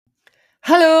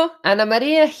Hello, Anna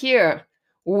Maria here.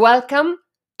 Welcome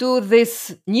to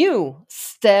this new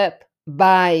step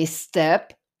by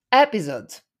step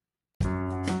episode.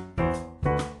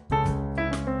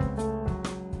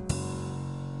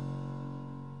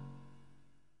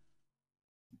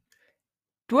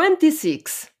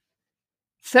 26,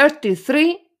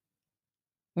 33,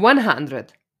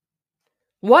 100.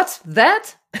 What's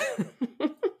that?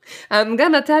 I'm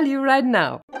gonna tell you right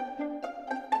now.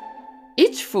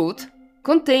 Each foot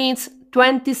contains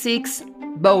 26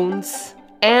 bones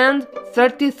and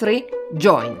 33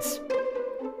 joints.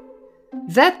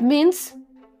 That means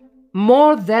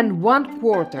more than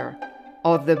 1/4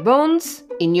 of the bones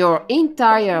in your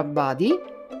entire body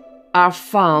are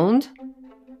found,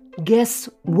 guess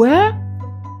where?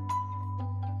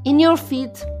 In your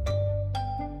feet.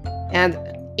 And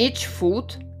each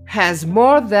foot has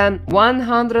more than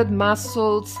 100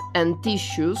 muscles and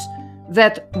tissues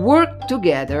that work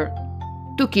together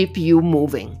to keep you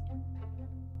moving.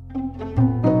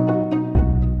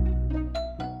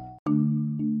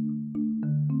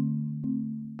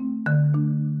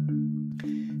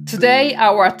 Today,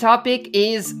 our topic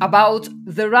is about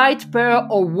the right pair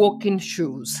of walking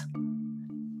shoes.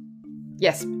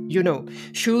 Yes, you know,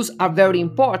 shoes are very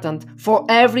important for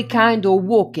every kind of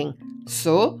walking.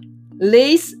 So,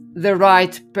 lace the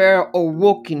right pair of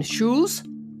walking shoes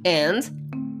and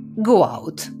go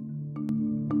out.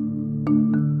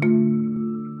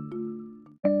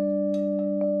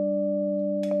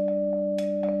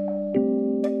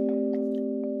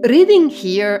 Reading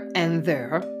here and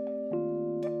there,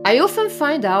 I often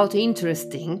find out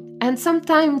interesting and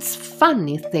sometimes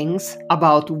funny things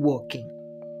about walking.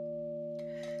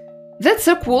 That's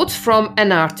a quote from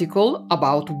an article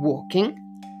about walking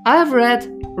I've read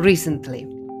recently.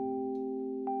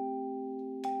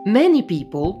 Many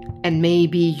people, and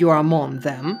maybe you're among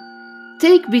them,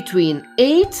 take between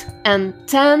 8 and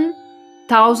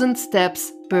 10,000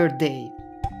 steps per day.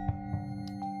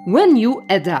 When you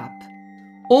add up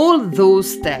all those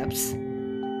steps,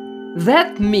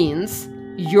 that means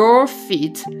your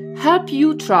feet help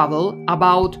you travel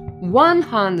about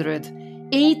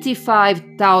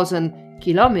 185,000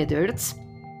 kilometers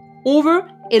over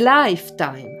a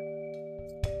lifetime.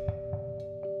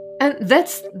 And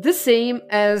that's the same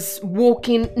as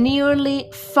walking nearly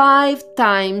 5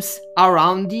 times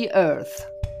around the Earth.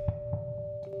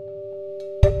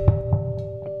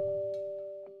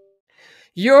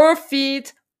 Your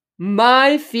feet,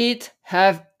 my feet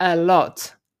have a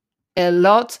lot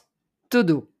to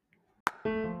do.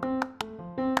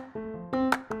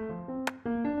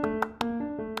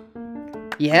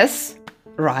 Yes,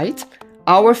 right,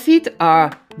 our feet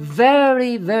are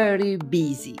very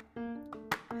busy.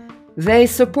 They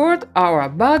support our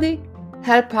body,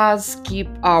 help us keep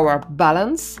our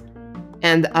balance,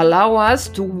 and allow us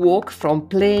to walk from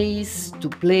place to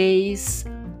place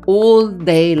all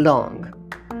day long.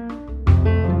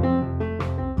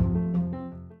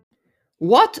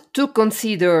 What to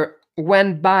consider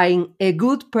when buying a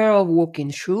good pair of walking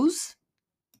shoes?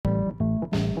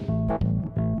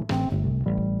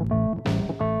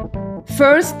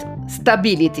 First,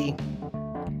 stability.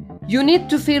 You need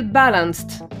to feel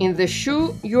balanced in the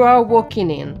shoe you are walking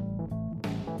in.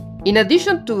 In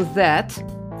addition to that,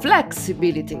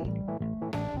 flexibility.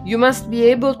 You must be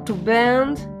able to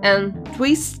bend and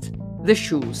twist the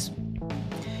shoes.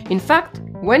 In fact,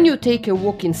 when you take a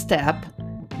walking step,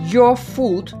 your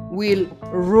foot will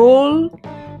roll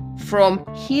from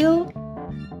heel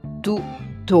to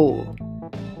toe.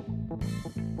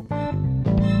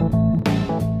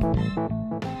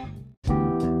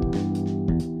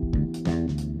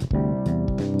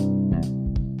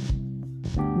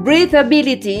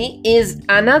 Breathability is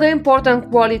another important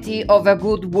quality of a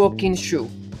good walking shoe.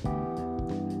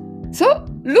 So,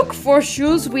 look for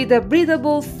shoes with a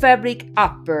breathable fabric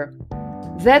upper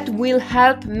that will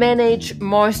help manage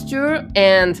moisture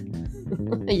and,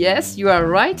 yes, you are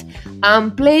right,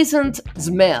 unpleasant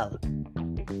smell.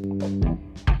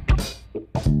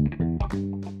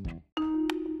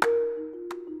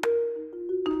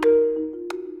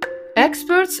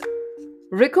 Experts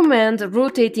recommend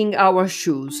rotating our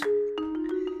shoes.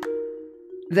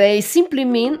 They simply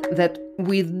mean that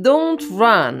we don't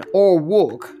run or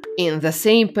walk in the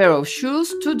same pair of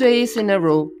shoes 2 days in a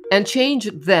row and change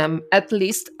them at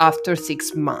least after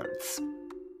 6 months.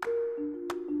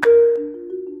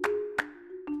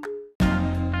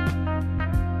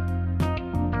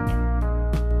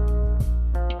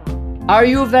 Are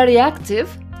you very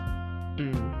active?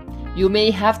 You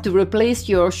may have to replace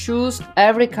your shoes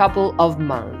every couple of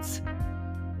months.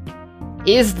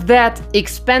 Is that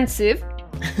expensive?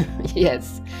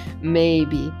 Yes,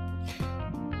 maybe.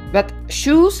 But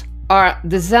shoes are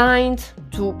designed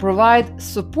to provide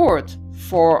support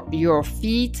for your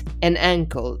feet and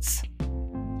ankles.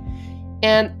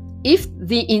 And if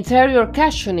the interior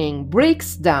cushioning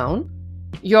breaks down,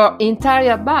 your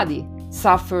entire body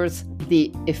suffers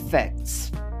the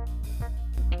effects.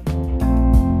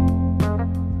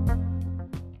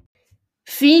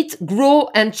 Feet grow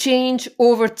and change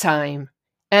over time,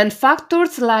 and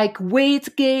factors like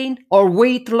weight gain or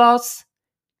weight loss,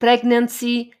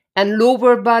 pregnancy, and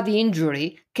lower body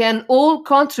injury can all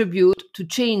contribute to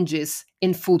changes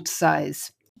in foot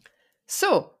size.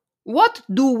 So, what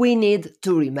do we need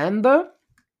to remember?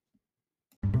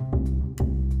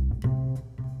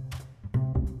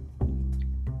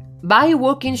 Buy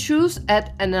walking shoes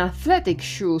at an athletic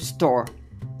shoe store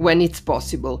when it's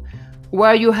possible,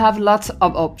 where you have lots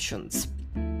of options.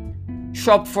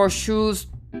 Shop for shoes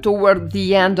toward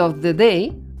the end of the day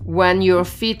when your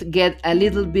feet get a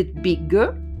little bit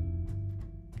bigger.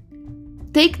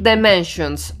 Take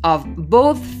dimensions of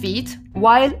both feet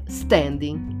while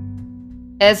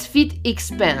standing, as feet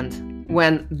expand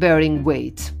when bearing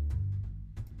weight.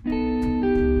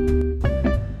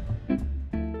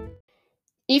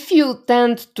 If you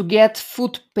tend to get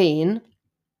foot pain,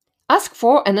 ask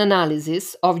for an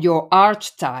analysis of your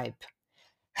arch type.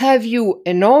 Have you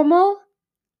a normal,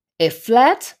 a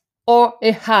flat, or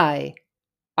a high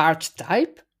arch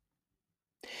type?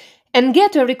 And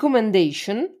get a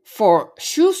recommendation for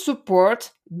shoe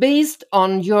support based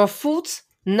on your foot's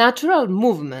natural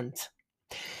movement.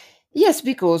 Yes,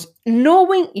 because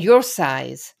knowing your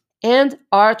size and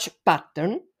arch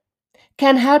pattern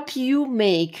can help you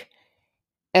make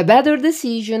a better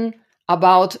decision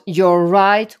about your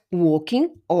right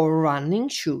walking or running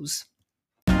shoes.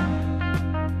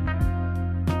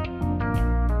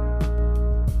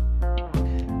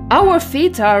 Our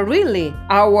feet are really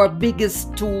our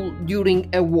biggest tool during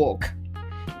a walk,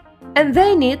 and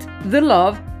they need the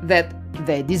love that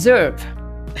they deserve.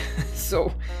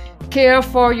 So, care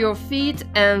for your feet,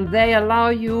 and they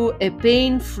allow you a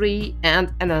pain-free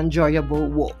and an enjoyable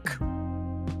walk.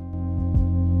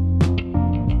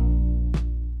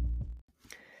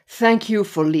 Thank you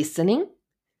for listening.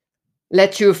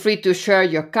 Let you free to share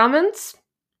your comments,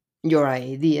 your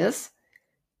ideas.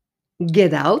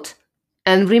 Get out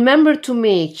and remember to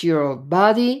make your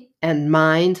body and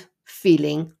mind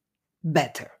feeling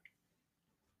better.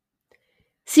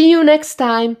 See you next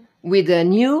time with a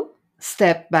new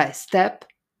step-by-step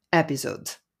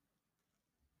episode.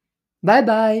 Bye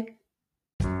bye.